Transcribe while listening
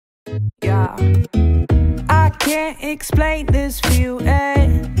Yeah, I can't explain this view,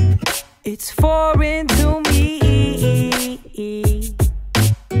 and it's foreign to me.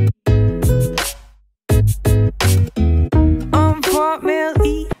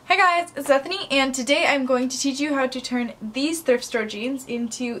 Hey guys, it's Bethany, and today I'm going to teach you how to turn these thrift store jeans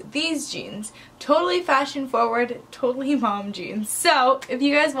into these jeans. Totally fashion forward, totally mom jeans. So if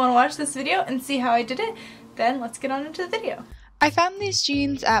you guys want to watch this video and see how I did it, then let's get on into the video. I found these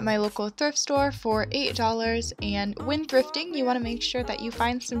jeans at my local thrift store for $8, and when thrifting you want to make sure that you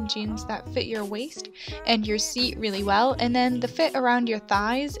find some jeans that fit your waist and your seat really well, and then the fit around your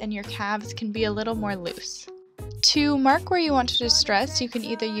thighs and your calves can be a little more loose. To mark where you want to distress, you can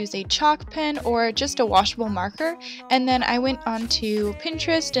either use a chalk pen or just a washable marker, and then I went onto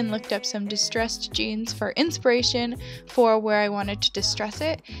Pinterest and looked up some distressed jeans for inspiration for where I wanted to distress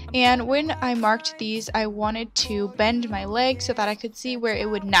it. And when I marked these, I wanted to bend my leg so that I could see where it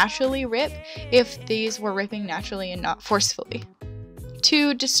would naturally rip if these were ripping naturally and not forcefully.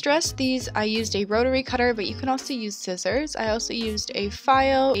 To distress these, I used a rotary cutter, but you can also use scissors. I also used a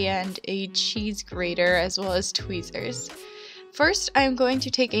file and a cheese grater as well as tweezers. First, I'm going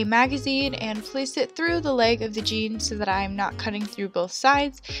to take a magazine and place it through the leg of the jean so that I'm not cutting through both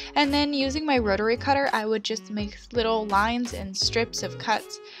sides, and then using my rotary cutter I would just make little lines and strips of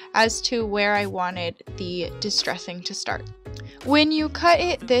cuts as to where I wanted the distressing to start. When you cut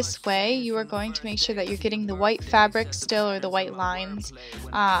it this way, you are going to make sure that you're getting the white fabric still, or the white lines,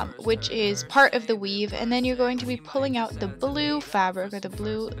 which is part of the weave, and then you're going to be pulling out the blue fabric or the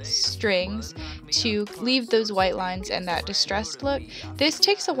blue strings to leave those white lines and that distressed look. This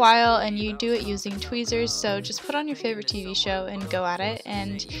takes a while and you do it using tweezers, so just put on your favorite TV show and go at it,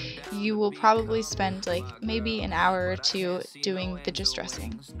 and you will probably spend like maybe an hour or two doing the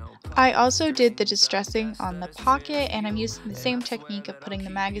distressing. I also did the distressing on the pocket, and I'm using the same technique of putting the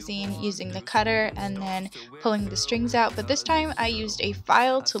magazine, using the cutter, and then pulling the strings out, but this time I used a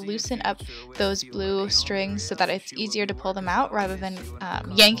file to loosen up those blue strings so that it's easier to pull them out rather than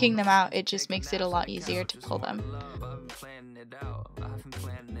yanking them out. It just makes it a lot easier to pull them.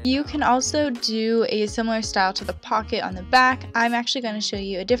 You can also do a similar style to the pocket on the back. I'm actually going to show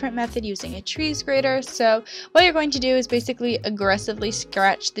you a different method using a cheese grater. So what you're going to do is basically aggressively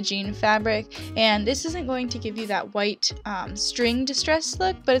scratch the jean fabric, and this isn't going to give you that white string distressed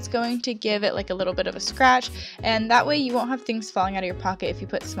look, but it's going to give it like a little bit of a scratch, and that way you won't have things falling out of your pocket if you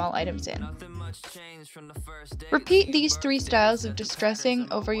put small items in. Repeat these 3 styles of distressing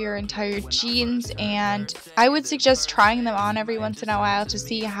over your entire jeans, and I would suggest trying them on every once in a while to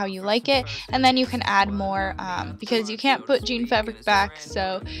see how you like it, and then you can add more because you can't put jean fabric back,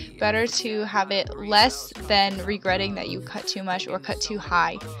 so better to have it less than regretting that you cut too much or cut too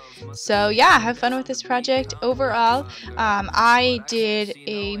high. So yeah, have fun with this project. Overall, I did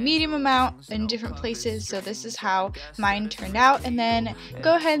a medium amount in different places, so this is how mine turned out, and then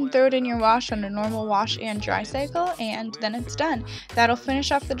go ahead and throw it in your wash on a normal wash and dry cycle, and then it's done. That'll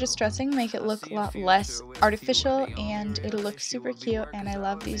finish off the distressing, make it look a lot less artificial, and it'll look super cute, and I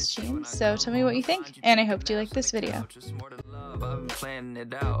love these jeans. So tell me what you think, and I hope you like this video.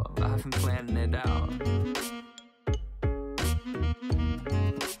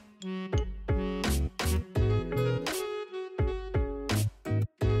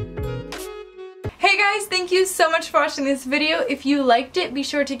 Hey guys, thank you so much for watching this video. If you liked it, be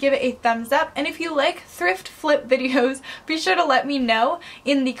sure to give it a thumbs up, and if you like thrift flip videos, be sure to let me know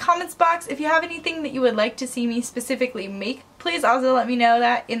in the comments box. If you have anything that you would like to see me specifically make, please also let me know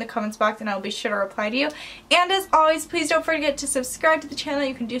that in the comments box, and I'll be sure to reply to you. And as always, please don't forget to subscribe to the channel.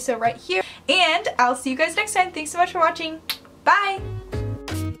 You can do so right here, and I'll see you guys next time. Thanks so much for watching. Bye!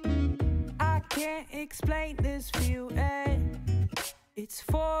 I can't explain this view, and it's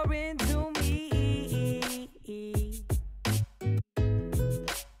foreign to me.